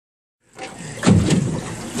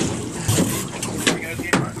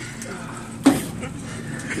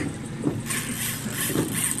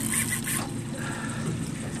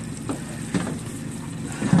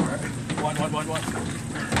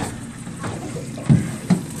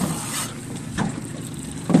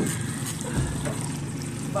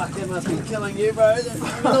Fuck, that must be killing you, bro.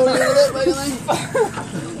 I'm not all you that big thing.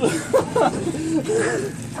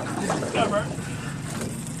 Go, bro.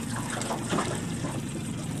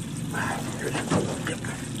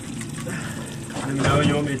 Let me know when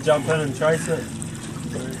you want me to jump in and chase it.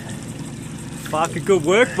 Fuck, good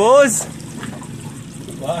work, boys.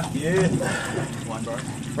 Fuck yeah. One, bro.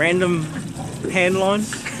 Random hand line.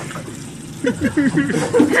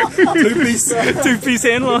 Two-piece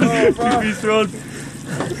hand line. Oh, two-piece rod.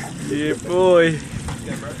 Yeah, boy.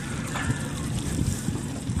 Go, bro.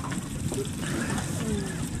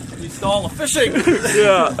 New style of fishing.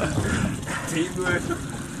 Yeah. Teamwork.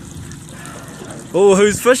 Oh,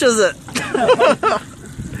 whose fish is it?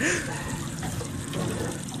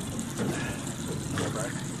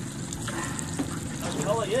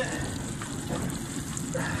 Colour yet.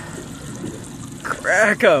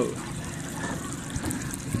 Cracko.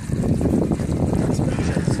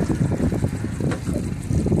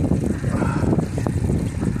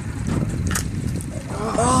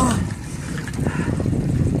 Oh.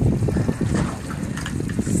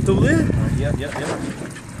 Still there? Yep.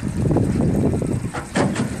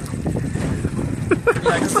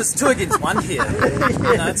 Because it's 2 against 1 here. You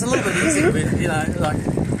know, it's a little bit easier, but you know, like.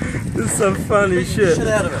 This is some funny shit. Shit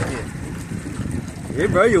out of it here. Yeah,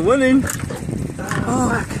 bro, you're winning. Oh,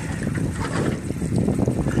 fuck.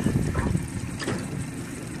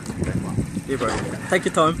 Yeah, bro. Take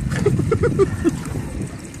your time.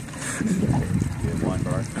 Yeah, one,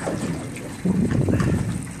 bro.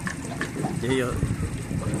 Yeah.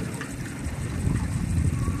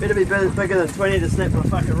 Better be bigger than 20 to snap my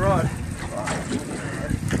fucking rod.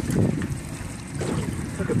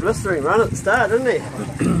 Took a blistering run at the start, didn't he?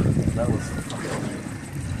 That was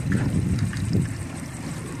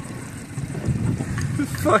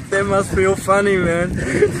Fuck, that must feel funny, man.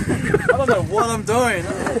 I don't know what I'm doing.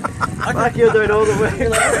 Fuck, you're doing all the work.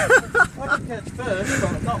 I can catch fish,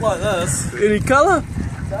 but not like this. Any colour?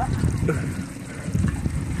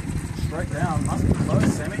 Straight down. Must be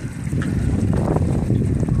close, Sammy.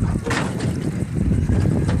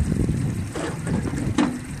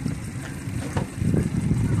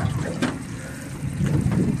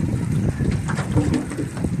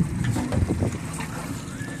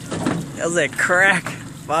 How's that crack?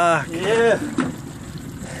 Fuck. Yeah.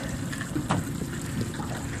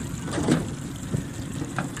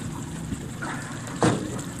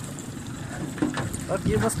 Fuck,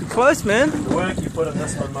 you must be close, man. The work you put in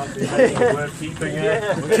this one might be worth keeping it.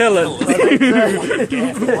 Kill it.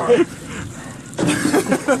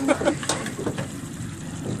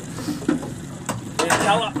 Yeah,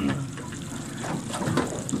 colour.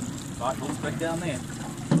 Right, let's back down there.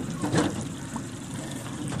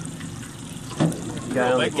 Going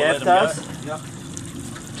on the We'll gaff let 'em does. go. Yep.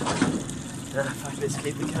 Nah, fuck, let's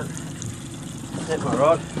keep the cunt. Snap my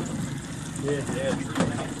rod. Yeah, true,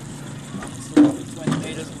 man. Still 20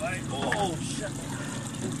 metres away. Oh, shit.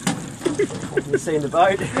 You seen the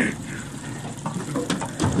boat?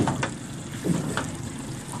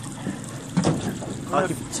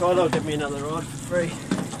 Tyler will give me another rod for free.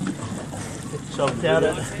 So I'll doubt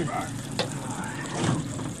it.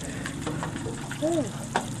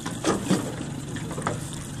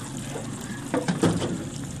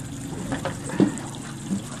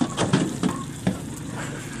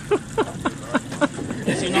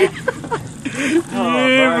 Is he not?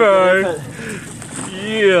 Yeah, bro.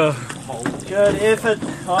 Yeah. Good effort,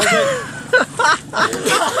 Isaac.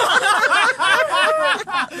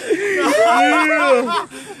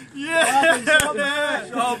 Yeah!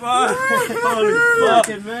 Oh, bro. Holy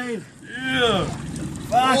fucking mean. Yeah!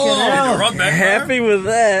 Fucking hell. Rod back, Happy with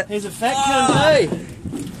that. He's a fat cunt,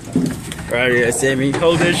 eh? Right, yeah, Sammy.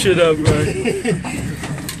 Hold that shit up, bro.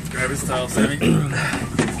 Grab his tail, Sammy.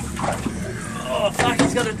 Oh, fuck,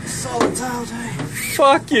 he's got a solid tail, eh?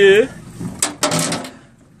 Fuck yeah.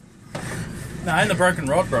 No, ain't the broken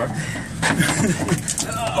rod, bro.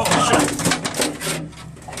 Oh, shit.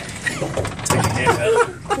 Take the gaff out of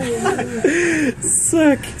it.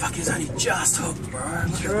 Sick. Fuck, he's only just hooked, bro.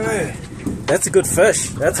 True. That's a good fish.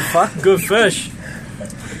 That's a fucking good fish.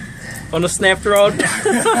 On a snapped rod.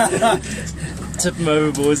 Tip him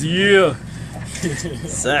over, boys. Yeah.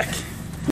 Sick.